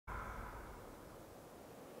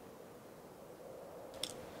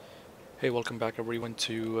Hey, welcome back everyone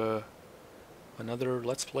to another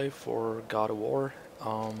Let's Play for God of War.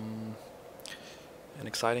 An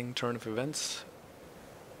exciting turn of events.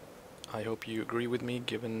 I hope you agree with me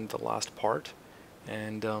given the last part.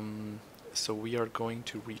 And so we are going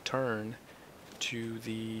to return to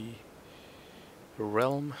the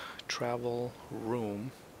realm travel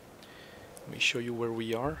room. Let me show you where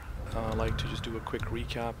we are. I'd like to just do a quick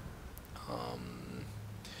recap.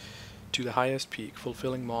 To the highest peak,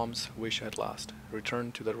 fulfilling Mom's wish at last.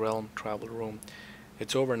 Return to the realm travel room.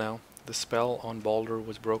 It's over now. The spell on Baldur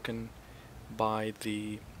was broken by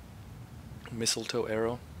the mistletoe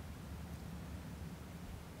arrow.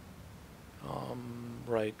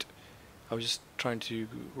 Right. I was just trying to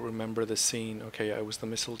remember the scene. Okay, it was the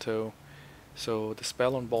mistletoe. So the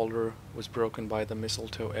spell on Baldur was broken by the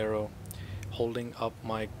mistletoe arrow, holding up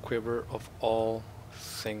my quiver of all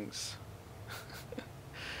things.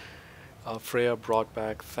 Freya brought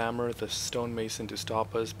back Thamur, the stonemason, to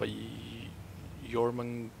stop us, but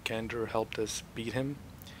Jormungandr helped us beat him,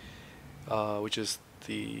 which is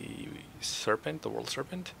the serpent, the world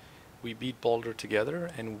serpent. We beat Baldur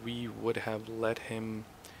together, and we would have let him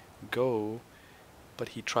go, but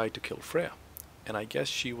he tried to kill Freya. And I guess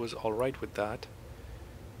she was alright with that,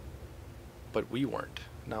 but we weren't.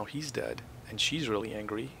 Now he's dead, and she's really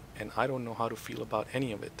angry, and I don't know how to feel about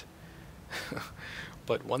any of it.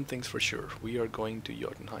 But one thing's for sure, we are going to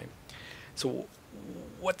Jotunheim. So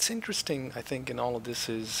what's interesting, I think, in all of this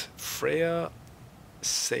is Freya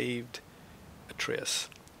saved Atreus.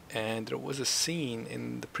 And there was a scene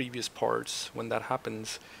in the previous parts when that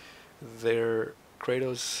happens, there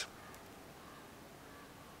Kratos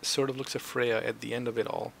sort of looks at Freya at the end of it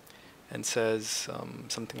all and says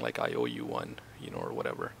something like, I owe you one, or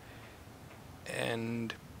whatever.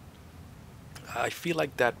 And I feel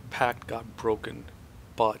like that pact got broken,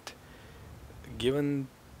 but given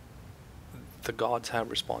the gods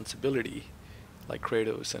have responsibility, like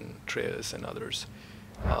Kratos and Atreus and others,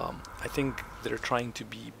 I think they're trying to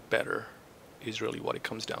be better, is really what it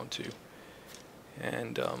comes down to.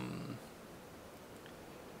 And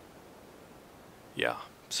yeah,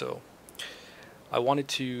 so I wanted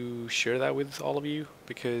to share that with all of you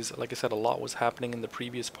because, like I said, a lot was happening in the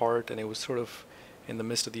previous part, and it was sort of in the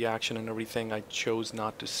midst of the action and everything. I chose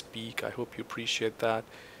not to speak. I hope you appreciate that.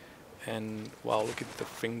 And wow, look at the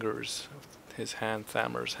fingers of his hand,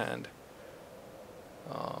 Thamur's hand.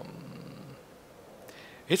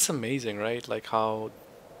 It's amazing, right? Like how,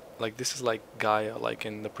 like this is like Gaia, like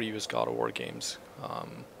in the previous God of War games.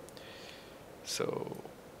 So,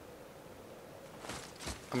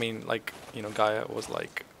 I mean, like, Gaia was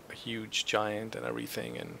like a huge giant and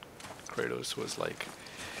everything, and Kratos was like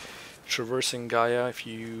traversing Gaia, if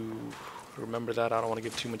you remember that. I don't want to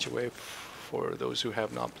give too much away for those who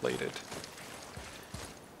have not played it.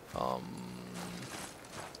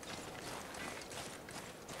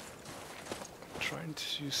 Trying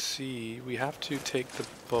to see, we have to take the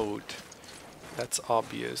boat. That's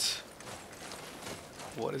obvious.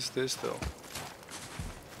 What is this though?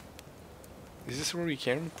 Is this where we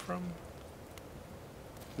came from?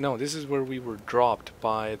 No, this is where we were dropped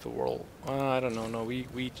by the world. I don't know. No, we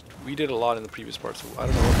did a lot in the previous part, so I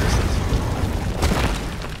don't know what this is.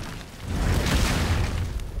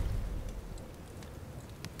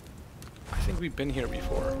 I think we've been here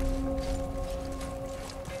before.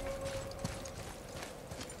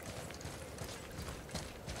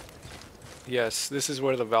 Yes, this is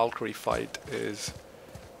where the Valkyrie fight is,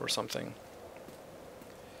 or something.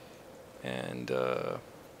 And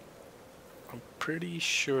I'm pretty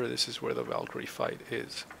sure this is where the Valkyrie fight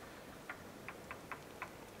is.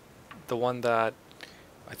 The one that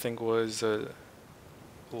I think was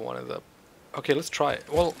one of the... Okay, let's try it.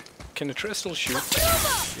 Well, can Atreus still shoot?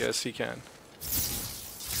 Yes, he can.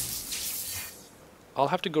 I'll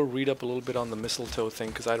have to go read up a little bit on the mistletoe thing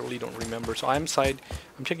because I really don't remember. So I'm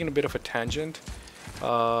taking a bit of a tangent.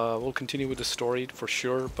 We'll continue with the story for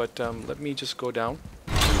sure, but let me just go down.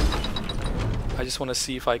 I just want to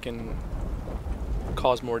see if I can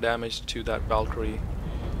cause more damage to that Valkyrie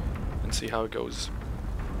and see how it goes.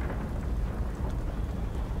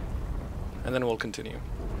 And then we'll continue.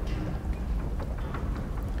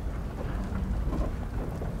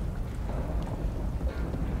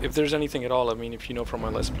 If there's anything at all, I mean, if you know from my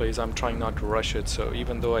Let's Plays, I'm trying not to rush it, so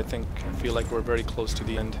even though I feel like we're very close to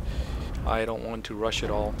the end, I don't want to rush it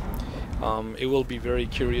all. It will be very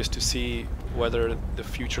curious to see whether the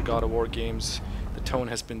future God of War games, the tone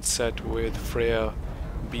has been set with Freya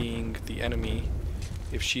being the enemy,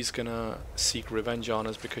 if she's gonna seek revenge on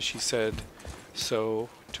us because she said so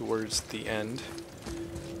towards the end.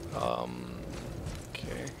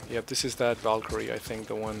 Okay, yep, this is that Valkyrie, I think,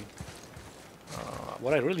 the one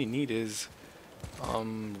what I really need is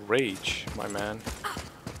rage, my man.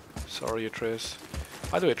 Sorry, Atreus.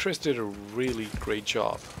 By the way, Atreus did a really great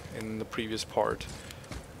job in the previous part,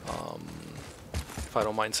 if I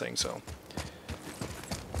don't mind saying so.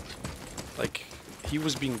 Like, he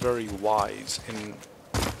was being very wise in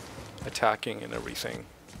attacking and everything.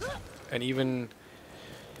 And even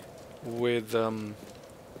with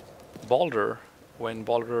Baldur, when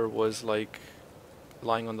Baldur was like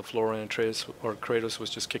lying on the floor and Atreus or Kratos was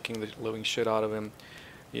just kicking the living shit out of him,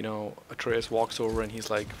 you know, Atreus walks over and he's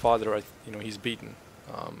like, "Father, you know, he's beaten.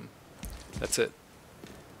 That's it."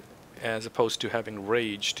 As opposed to having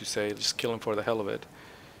rage to say, just kill him for the hell of it.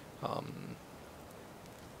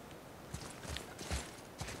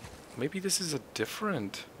 Maybe this is a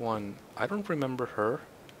different one. I don't remember her.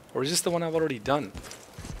 Or is this the one I've already done?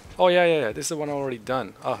 Oh, yeah. This is the one I've already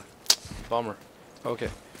done. Ah, bummer. Okay.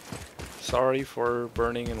 Sorry for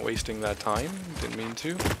burning and wasting that time. Didn't mean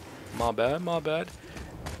to. My bad, my bad.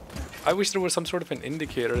 I wish there was some sort of an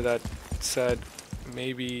indicator that said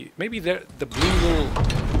maybe the blue little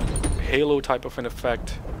halo type of an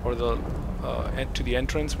effect, or the to the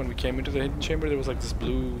entrance when we came into the hidden chamber, there was like this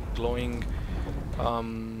blue glowing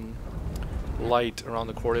light around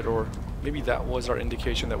the corridor. Maybe that was our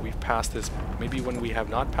indication that we've passed this. Maybe when we have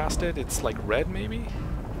not passed it, it's like red, maybe?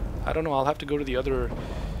 I don't know, I'll have to go to the other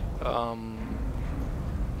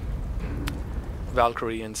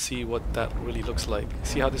Valkyrie and see what that really looks like.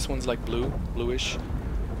 See how this one's like bluish?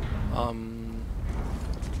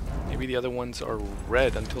 Maybe the other ones are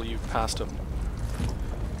red until you've passed them.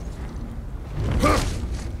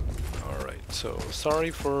 Alright, so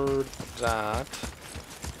sorry for that.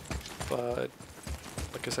 But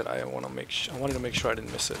like I said, I wanted to make sure I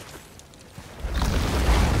didn't miss it.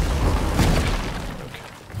 Okay.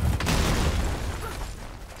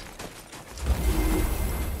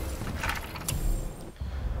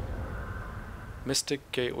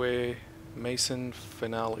 Mystic Gateway Mason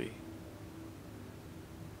Finale.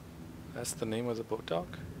 That's the name of the boat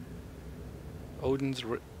dock. Odin's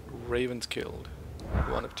Ravens Killed.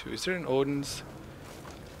 One of two. Is there an Odin's?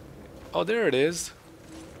 Oh, there it is.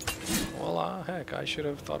 Well, heck, I should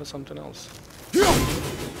have thought of something else.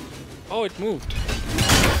 Oh, it moved.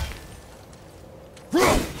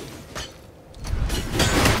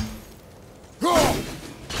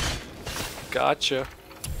 Gotcha.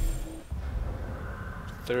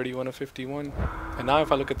 31 of 51. And now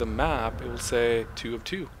if I look at the map, it will say 2 of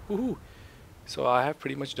 2. Woohoo! So I have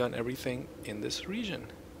pretty much done everything in this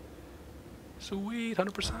region. Sweet,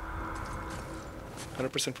 100%.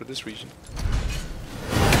 100% for this region.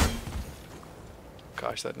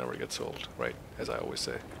 Gosh, that never gets old, right? As I always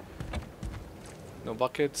say. No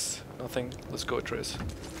buckets, nothing. Let's go, Triss.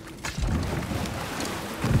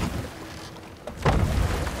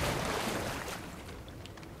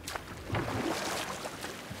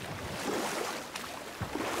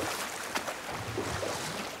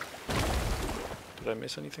 Did I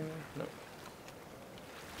miss anything there? No.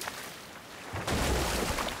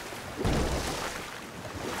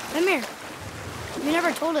 Mimir, you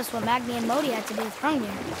never told us what Magni and Modi had to do with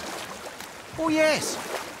Hrungnir. Oh yes.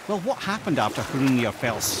 Well, what happened after Hrungnir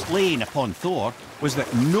fell slain upon Thor was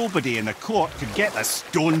that nobody in the court could get the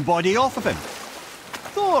stone body off of him.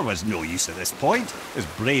 Thor was no use at this point, his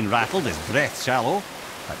brain rattled, his breath shallow,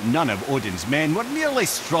 but none of Odin's men were nearly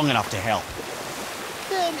strong enough to help.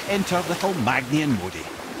 Then entered little Magni and Modi,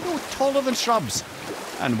 no taller than shrubs,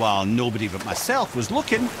 and while nobody but myself was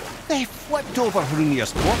looking, they flipped over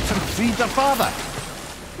Hrungnir's corpse and freed their father.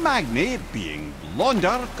 Magni, being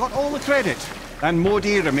blonder, got all the credit, and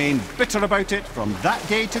Modi remained bitter about it from that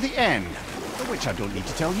day to the end, which I don't need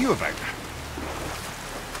to tell you about.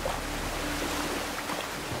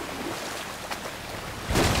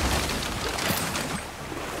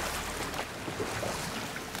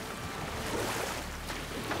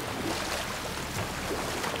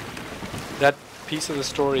 That piece of the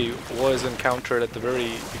story was encountered at the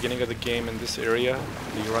very beginning of the game in this area,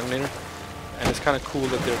 the Hrungnir, and it's kind of cool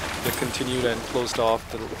that they continued and closed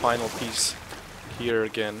off the final piece here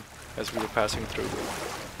again as we were passing through,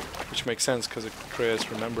 which makes sense because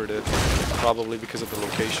Atreus remembered it, probably because of the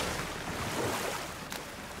location.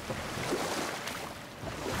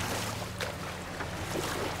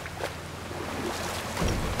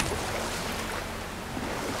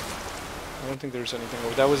 I don't think there's anything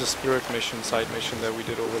over. That was a spirit mission, side mission that we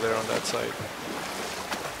did over there on that side.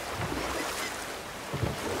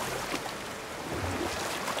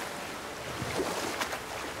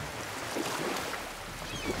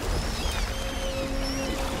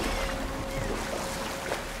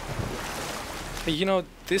 You know,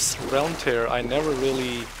 this realm tear, I never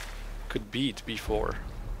really could beat before.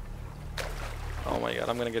 Oh my god,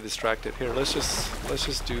 I'm gonna get distracted. Here, let's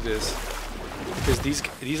just do this. Because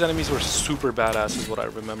these enemies were super badass is what I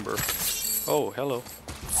remember. Oh, hello.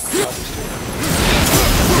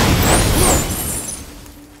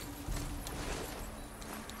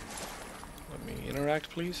 Let me interact,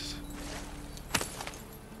 please.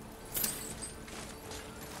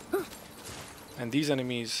 And these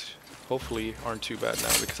enemies hopefully aren't too bad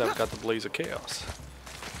now because I've got the Blaze of Chaos.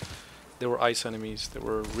 They were ice enemies. They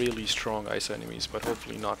were really strong ice enemies, but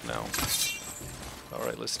hopefully not now.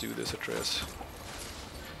 Alright, let's do this, Atreus.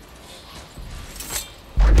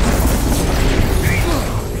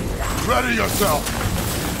 Ready yourself!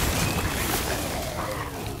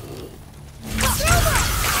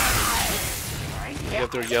 Yeah,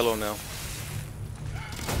 they're yellow now.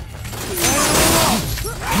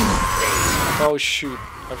 Oh shoot,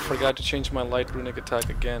 I forgot to change my light runic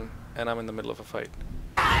attack again, and I'm in the middle of a fight.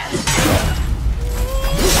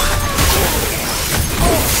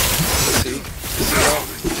 See? See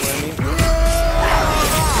what I mean?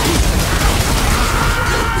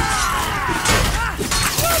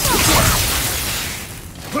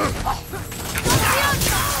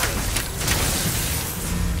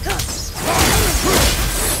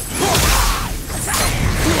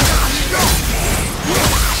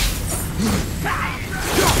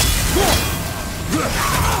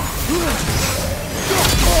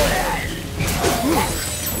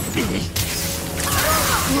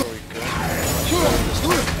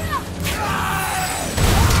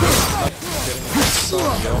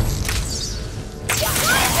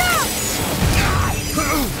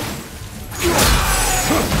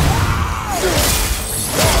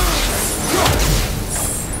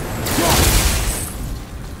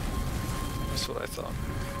 That's what I thought.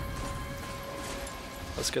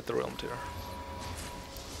 Let's get the realm tear.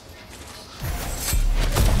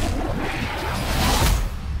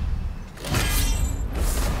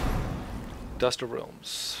 Dust of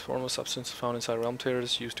Realms. Formless substance found inside realm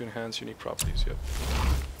tears used to enhance unique properties. Yep.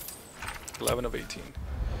 11 of 18.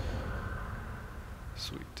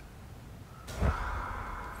 Sweet.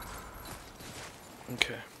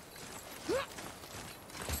 Okay.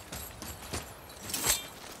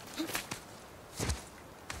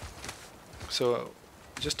 So,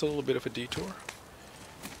 just a little bit of a detour.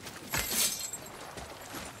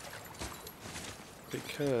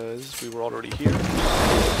 Because we were already here.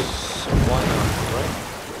 So why not, right?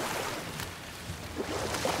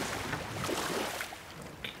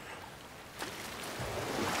 Okay.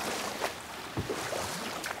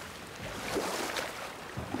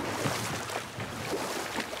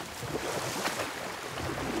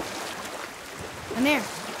 Amir,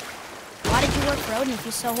 why did you work for Odin if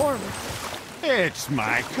he's so horrible? It's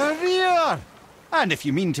my career! And if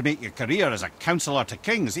you mean to make your career as a counsellor to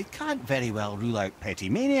kings, you can't very well rule out petty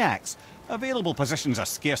maniacs. Available positions are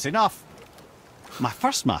scarce enough. My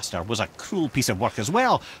first master was a cruel piece of work as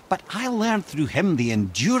well, but I learned through him the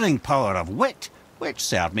enduring power of wit, which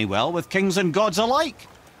served me well with kings and gods alike.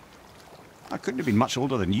 I couldn't have been much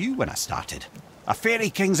older than you when I started. A fairy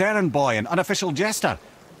king's errand boy and unofficial jester.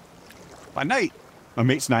 By night, my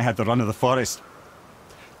mates and I had the run of the forest.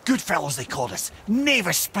 Good fellows they called us,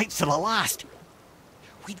 knavish sprites to the last.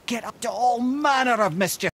 We'd get up to all manner of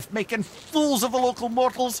mischief, making fools of the local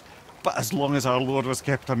mortals. But as long as our lord was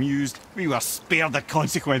kept amused, we were spared the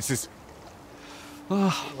consequences.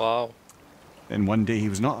 Wow. Then one day he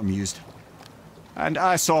was not amused, and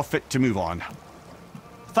I saw fit to move on.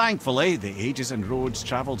 Thankfully, the ages and roads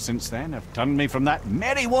travelled since then have turned me from that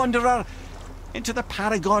merry wanderer into the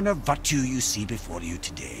paragon of virtue you see before you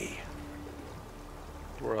today.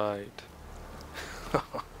 Right.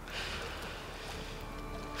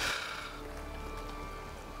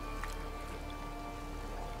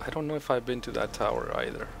 I don't know if I've been to that tower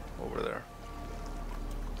either, over there.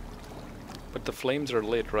 But the flames are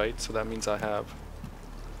lit, right? So that means I have.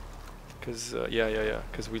 Because, yeah.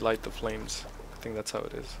 Because we light the flames. I think that's how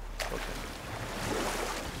it is. Okay.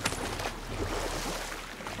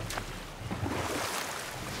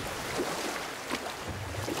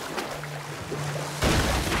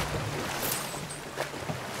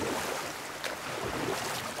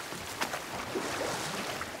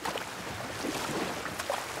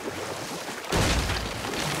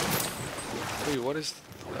 Wait, what is that?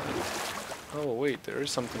 Oh wait, there is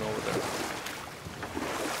something over there.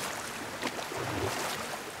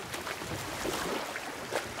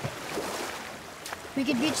 We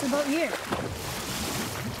could beach the boat here.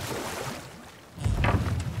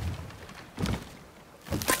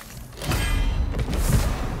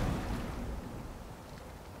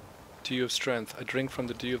 Dew of Strength. A drink from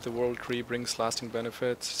the Dew of the World Tree brings lasting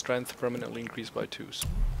benefits. Strength permanently increased by 2.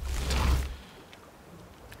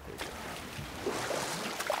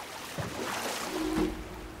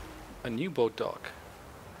 A new boat dock.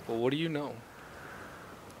 Well, what do you know?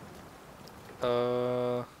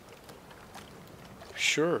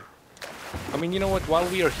 Sure. I mean, you know what? While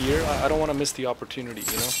we are here, I don't want to miss the opportunity,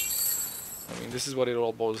 you know? I mean, this is what it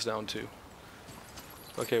all boils down to.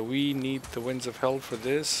 Okay, we need the Winds of Hell for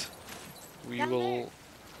this. We Down will... there.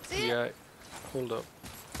 See Yeah, it? hold up.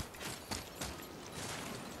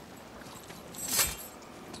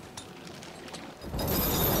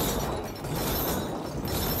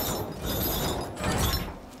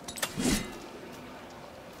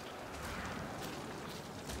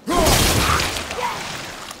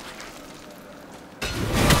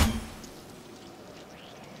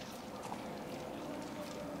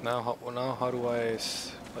 Now how do I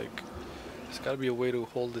like? There's got to be a way to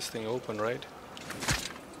hold this thing open, right?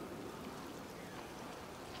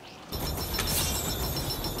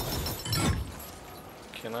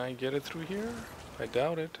 Can I get it through here? I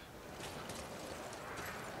doubt it.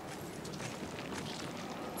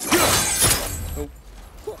 Oh.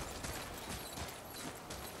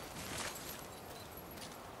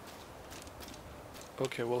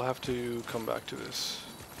 Okay, we'll have to come back to this.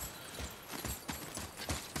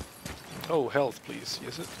 Oh, health, please.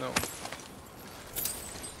 Is it? No.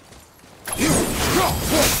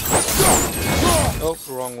 Oh,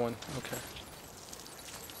 wrong one. Okay.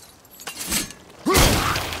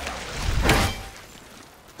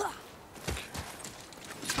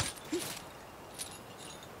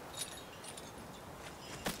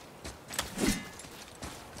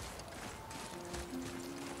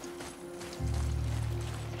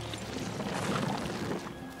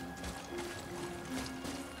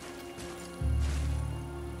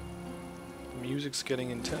 Music's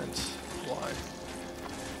getting intense. Why?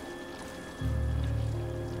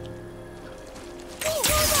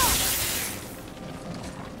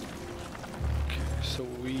 Okay, so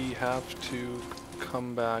we have to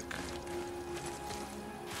come back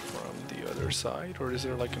from the other side, or is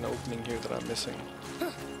there like an opening here that I'm missing?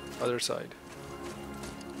 Other side.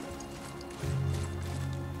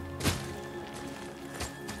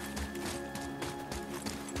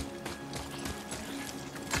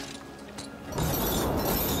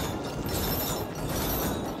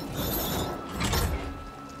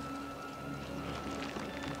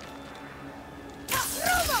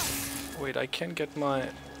 Wait, I can't get my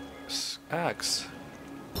axe.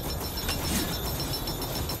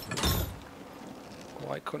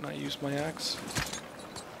 Why couldn't I use my axe?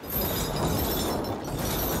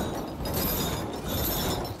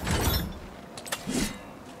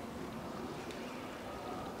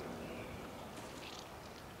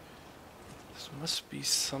 There must be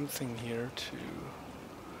something here to...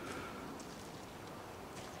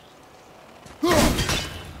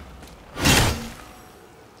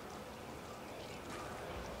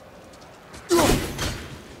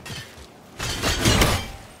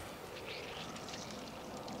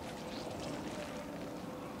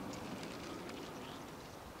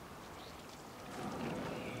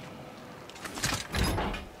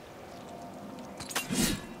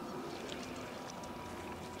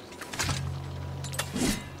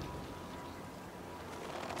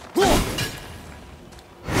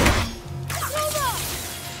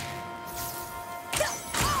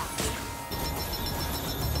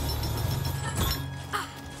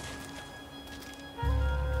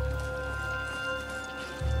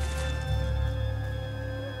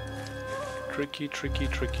 Tricky, tricky,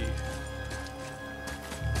 tricky.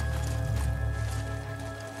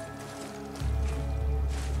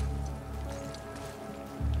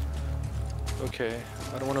 Okay,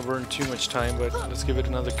 I don't want to burn too much time, but let's give it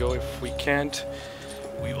another go. If we can't,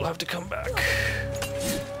 we will have to come back.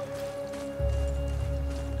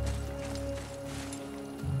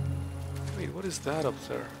 Wait, what is that up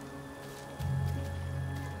there?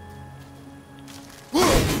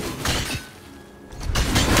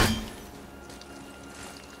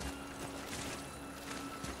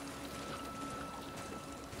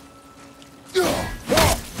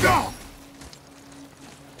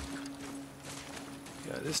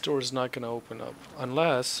 This door is not going to open up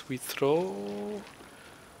unless we throw...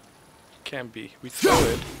 Can't be. We throw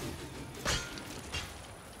it.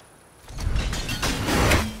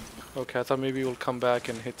 Okay, I thought maybe we'll come back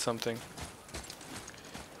and hit something.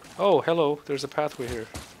 Oh, hello. There's a pathway here.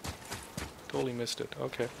 Totally missed it.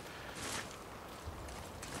 Okay.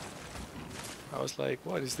 I was like,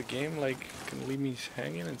 what, is the game like gonna leave me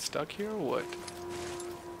hanging and stuck here or what?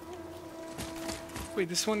 Wait,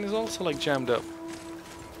 this one is also like jammed up.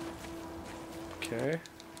 Okay.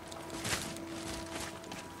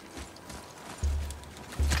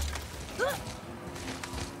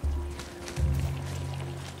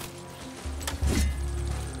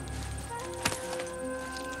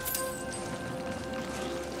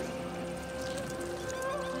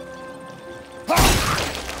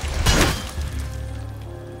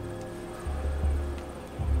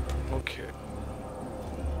 Okay.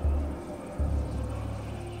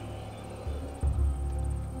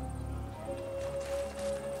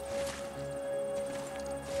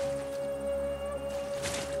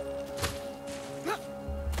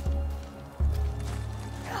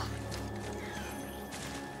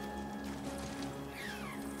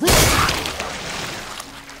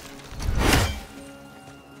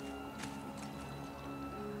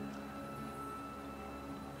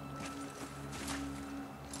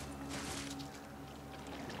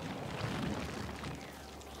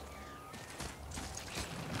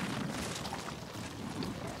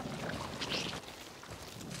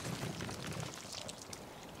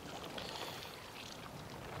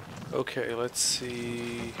 Okay, let's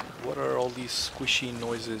see. What are all these squishy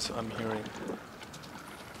noises I'm hearing?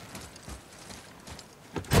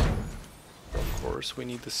 Of course, we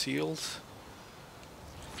need the seals.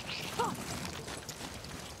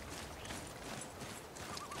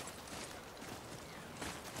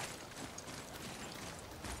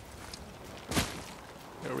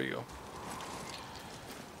 There we go.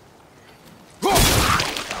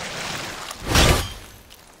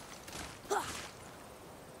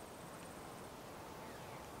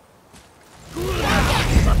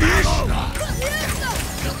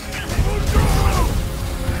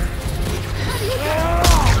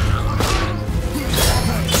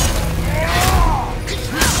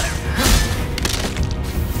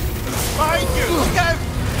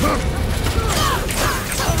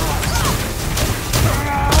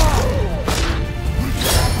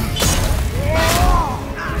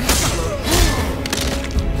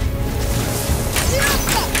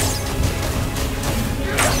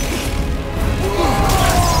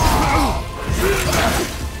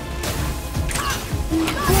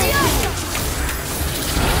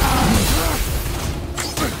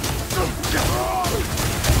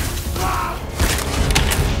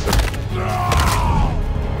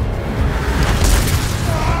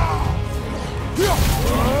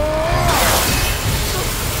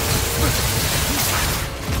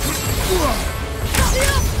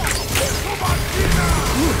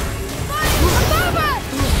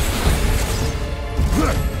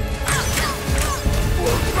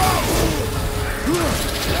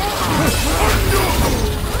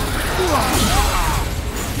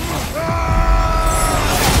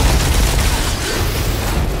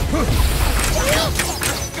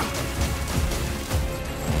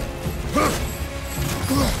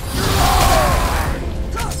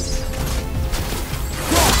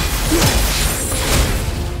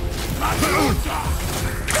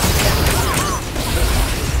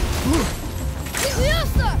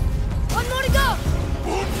 One more to go!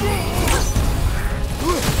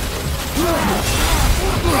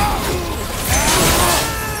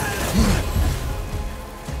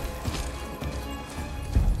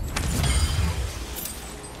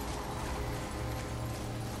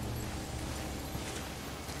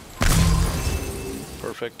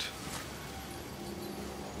 Perfect.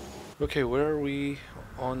 Okay, where are we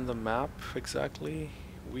on the map exactly?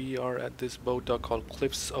 We are at this boat dock called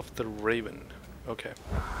Cliffs of the Raven. Okay.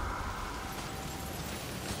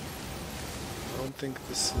 I don't think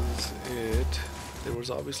this is it. There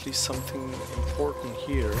was obviously something important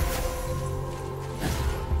here.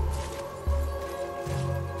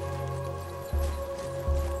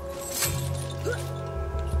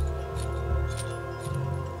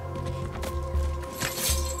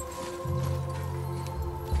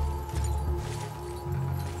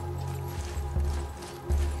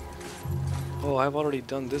 Oh, I've already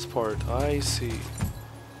done this part. I see.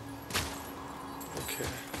 Okay.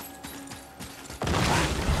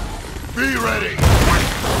 Be ready!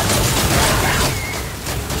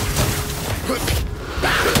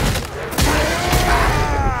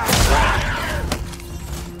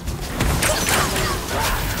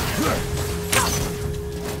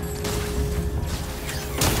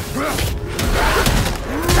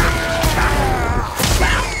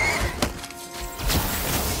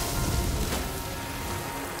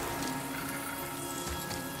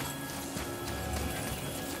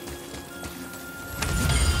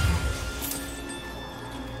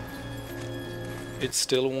 It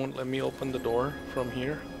still won't let me open the door from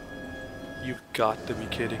here? You've got to be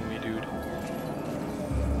kidding me, dude.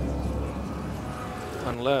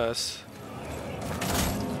 Unless...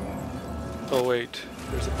 Oh wait,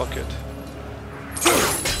 there's a bucket.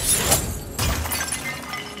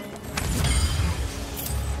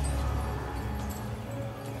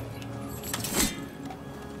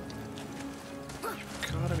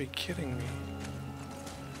 You've gotta be kidding me.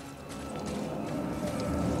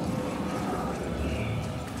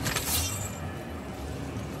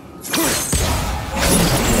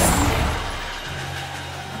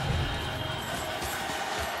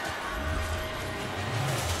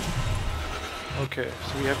 Okay,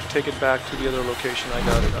 so we have to take it back to the other location. I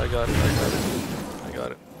got it, I got it, I got it. I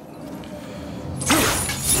got it.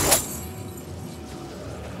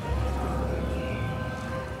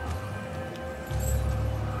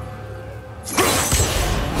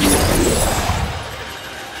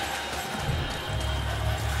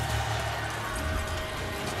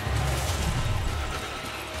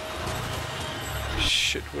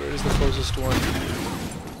 Shit, where is the closest one?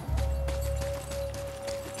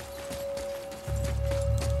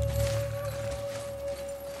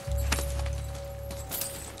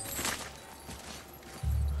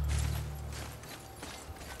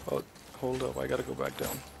 Oh, hold up, I gotta go back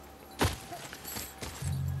down.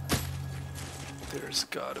 There's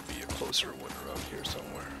gotta be a closer one around here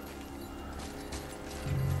somewhere.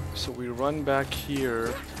 So we run back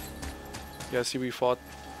here. Yeah, see, we fought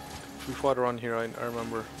around here, I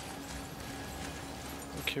remember.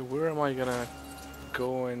 Okay, where am I gonna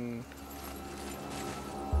go and...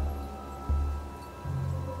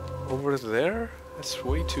 Over there? That's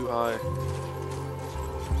way too high.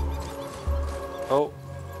 Oh,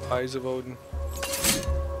 Eyes of Odin.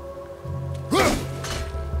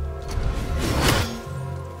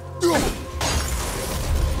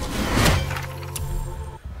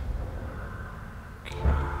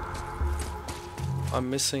 I'm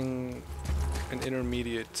missing an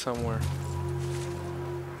intermediate somewhere.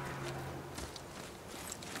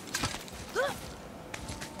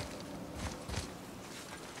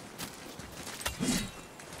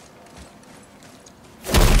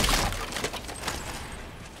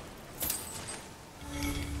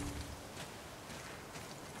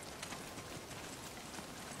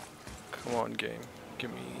 Come on, game.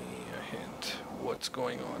 Give me a hint. What's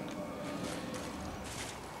going on?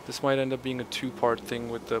 This might end up being a two-part thing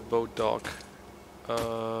with the boat dock.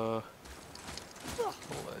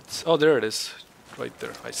 Let's... Oh, there it is. Right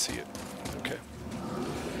there. I see it. Okay.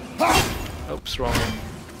 Oops, wrong one.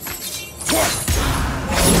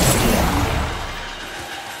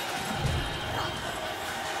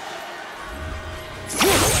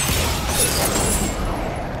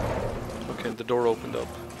 Okay, the door opened up.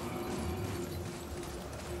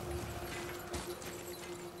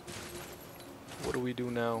 What do we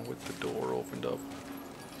do now with the door opened up?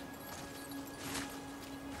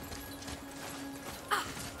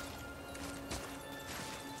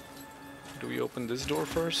 Do we open this door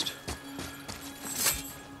first?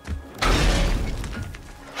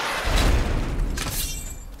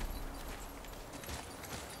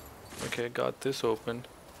 Okay, got this open.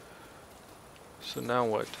 So now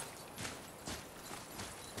what?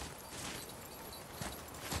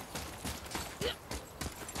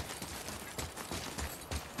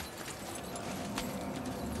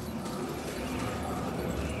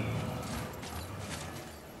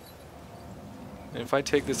 If I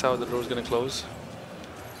take this out, the door's gonna close.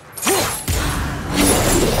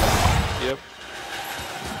 Yep.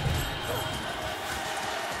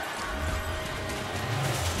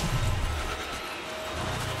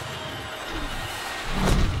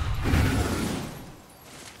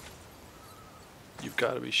 You've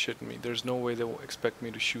gotta be shitting me. There's no way they will expect me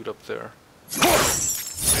to shoot up there. I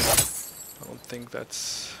don't think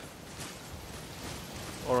that's...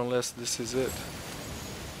 Or unless this is it.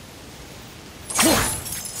 I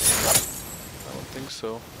don't think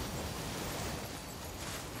so.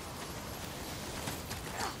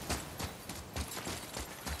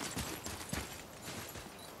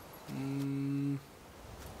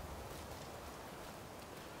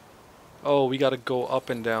 Oh, we gotta go up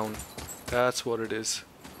and down. That's what it is.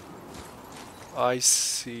 I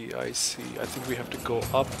see, I see. I think we have to go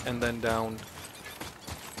up and then down.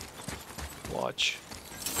 Watch.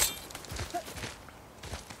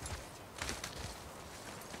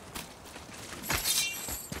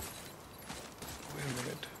 Wait a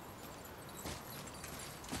minute.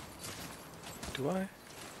 Do I?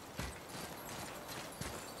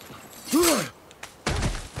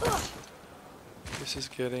 This is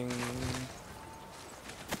getting...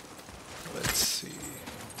 Let's see.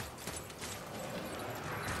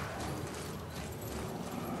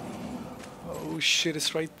 Oh shit,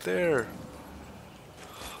 it's right there.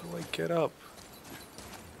 How do I get up?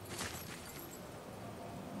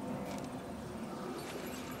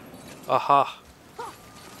 Aha! There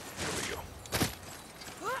we go.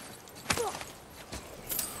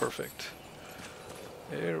 Perfect.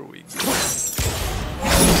 There we go.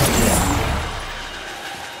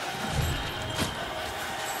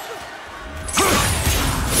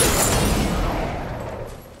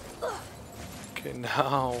 Okay,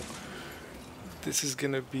 now this is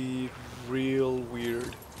gonna be real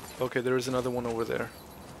weird. Okay, there is another one over there.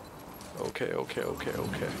 Okay.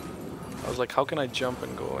 I was like, how can I jump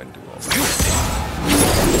and go and do all that?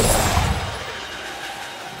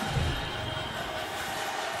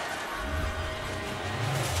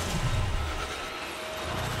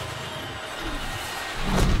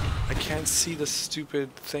 I can't see the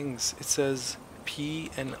stupid things. It says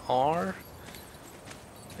P and R.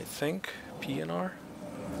 I think P and R.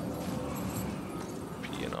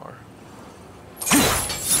 P and R.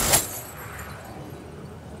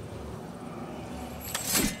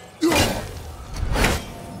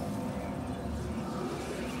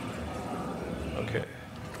 Okay.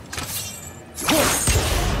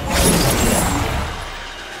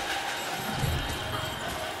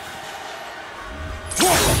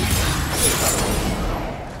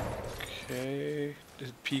 Okay.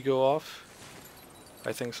 Did P go off?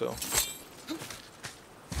 I think so.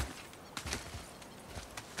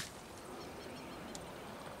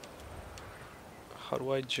 How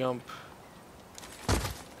do I jump?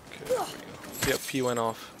 Okay, there we go. Yep, P went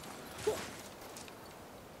off.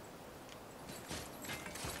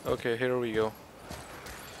 Okay, here we go.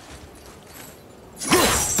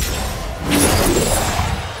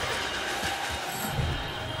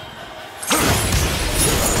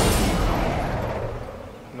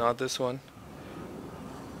 Not this one.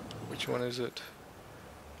 Which one is it?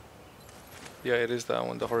 Yeah, it is that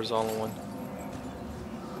one, the horizontal one.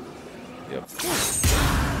 Yep.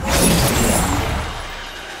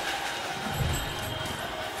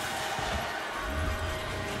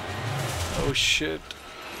 Oh shit.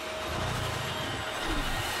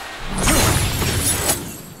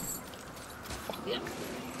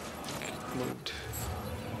 Moved.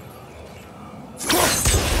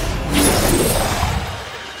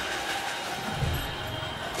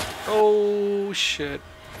 Oh shit.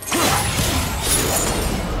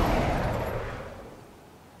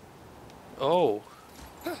 Oh.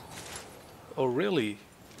 Oh really?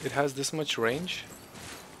 It has this much range?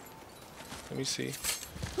 Let me see.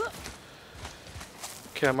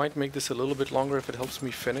 Okay, I might make this a little bit longer if it helps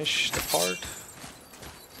me finish the part.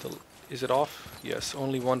 Is it off? Yes,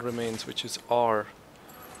 only one remains, which is R.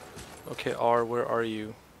 Okay, R, where are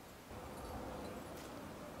you?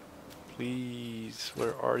 Please,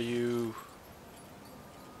 where are you?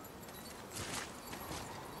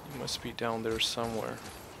 You must be down there somewhere.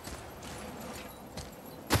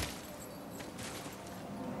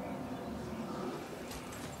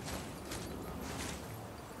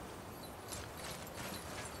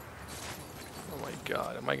 Oh my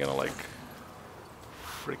god, am I gonna like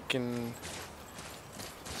freaking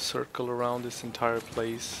circle around this entire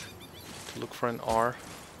place to look for an R?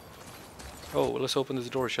 Oh, let's open this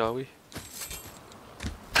door, shall we?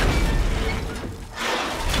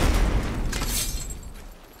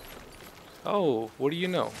 Oh, what do you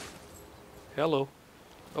know? Hello.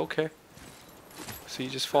 Okay. So you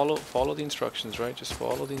just follow the instructions, right? Just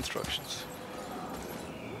follow the instructions.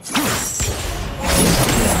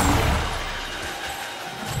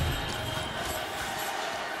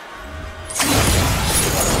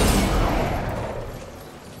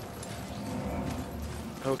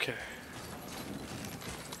 Okay.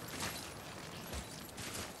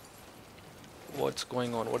 What's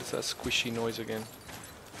going on? What is that squishy noise again?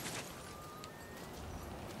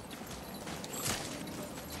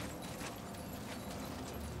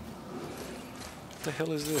 What the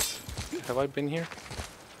hell is this? Have I been here?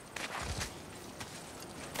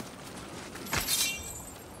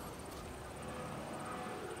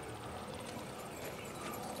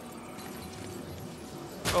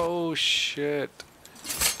 Oh shit.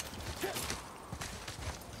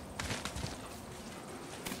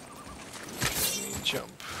 Let me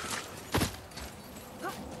jump.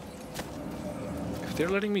 If they're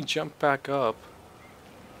letting me jump back up,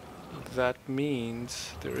 that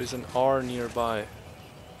means there is an R nearby.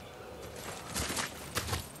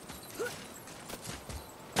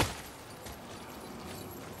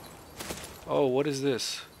 Oh, what is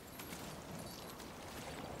this?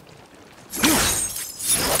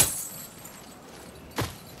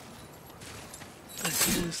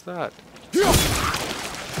 What is that?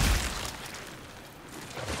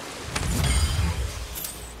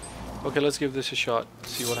 Okay, let's give this a shot.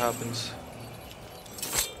 See what happens.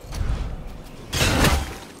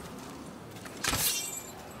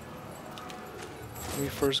 me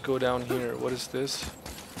first go down here. What is this?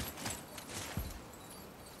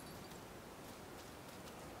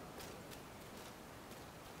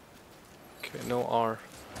 Okay, no R.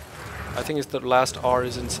 I think it's the last R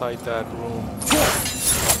is inside that room.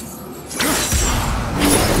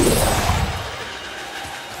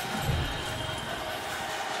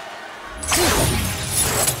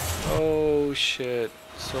 Oh shit,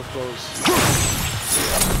 so close.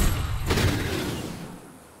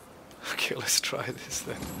 Okay, let's try this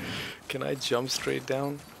then. Can I jump straight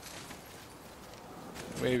down?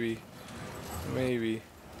 Maybe. Maybe.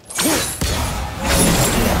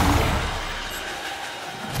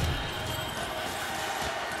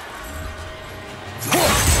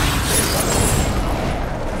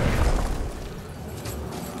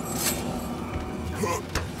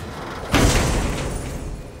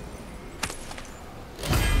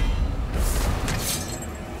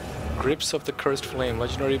 Grips of the Cursed Flame.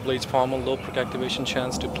 Legendary Blades Pommel. Low perk activation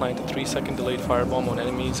chance to plant a 3-second delayed firebomb on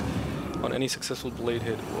enemies on any successful blade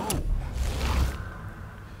hit. Whoa.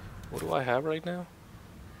 What do I have right now?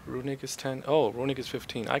 Runic is 10. Oh, Runic is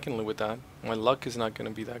 15. I can live with that. My luck is not going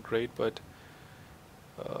to be that great, but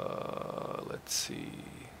let's see.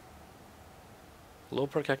 Low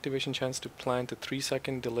perk activation chance to plant a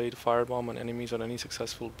 3-second delayed firebomb on enemies on any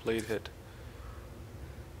successful blade hit.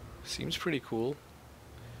 Seems pretty cool.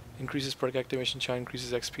 Increases perk activation chance,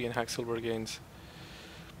 increases XP and hack silver gains.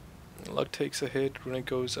 Luck takes a hit, Runic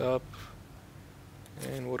goes up.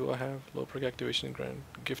 And what do I have? Low perk activation, grant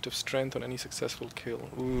gift of strength on any successful kill.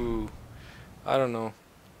 Ooh, I don't know.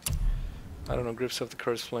 I don't know. Grips of the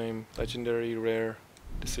Cursed Flame, legendary, rare,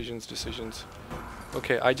 decisions.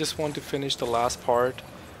 Okay, I just want to finish the last part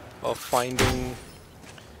of finding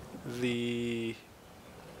the...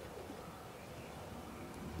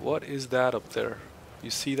 What is that up there? You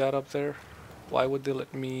see that up there? Why would they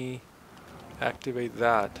let me activate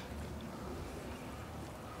that?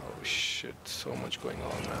 Oh shit, so much going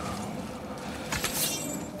on now.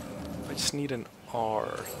 I just need an R.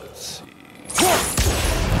 Let's see.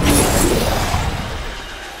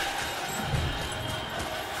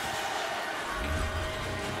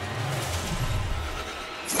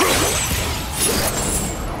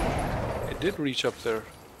 It did reach up there.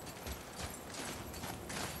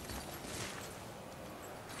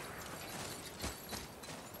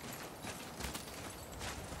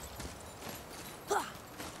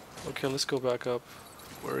 Okay, let's go back up.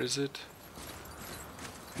 Where is it?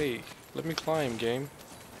 Hey, let me climb, game.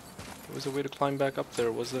 There was a way to climb back up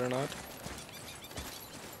there, was there not?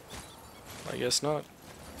 I guess not.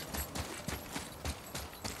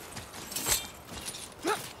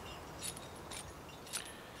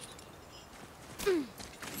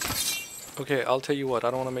 Okay, I'll tell you what, I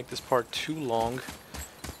don't want to make this part too long,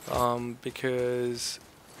 because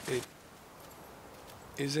it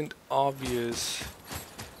isn't obvious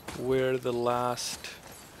where the last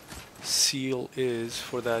seal is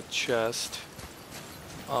for that chest.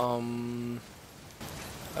 I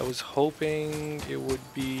was hoping it would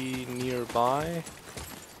be nearby,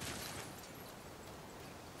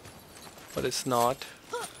 but it's not.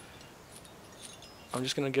 I'm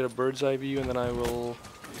just gonna get a bird's eye view and then I will,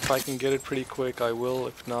 if I can get it pretty quick, I will.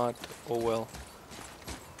 If not, oh well.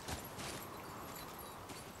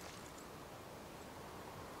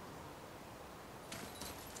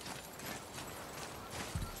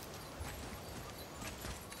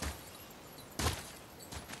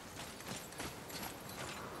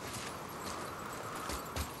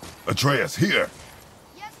 Atreus, here!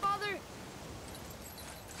 Yes, Father.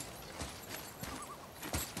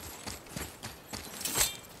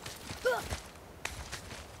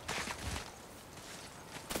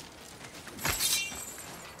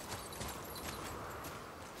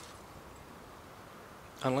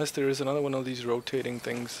 Unless there is another one of these rotating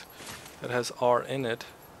things that has R in it,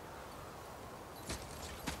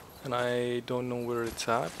 and I don't know where it's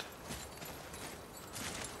at.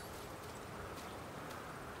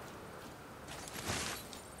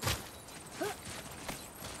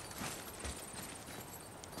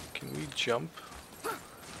 Can we jump?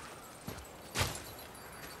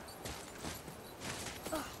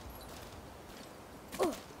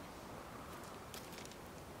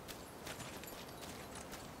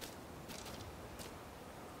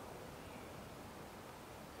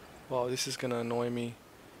 Wow, this is gonna annoy me.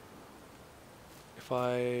 If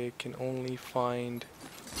I can only find...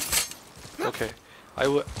 Okay,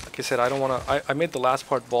 like I said, I don't wanna... I made the last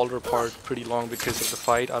part, Baldur part, pretty long because of the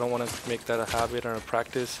fight. I don't wanna make that a habit or a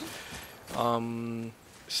practice.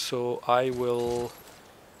 So I will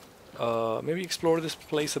maybe explore this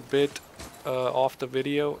place a bit off the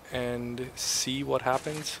video and see what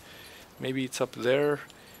happens. Maybe it's up there.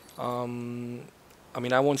 I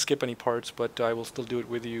mean, I won't skip any parts, but I will still do it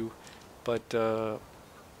with you. But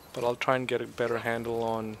I'll try and get a better handle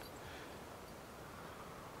on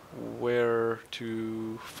where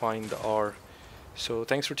to find the R. So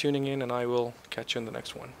thanks for tuning in, and I will catch you in the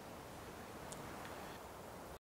next one.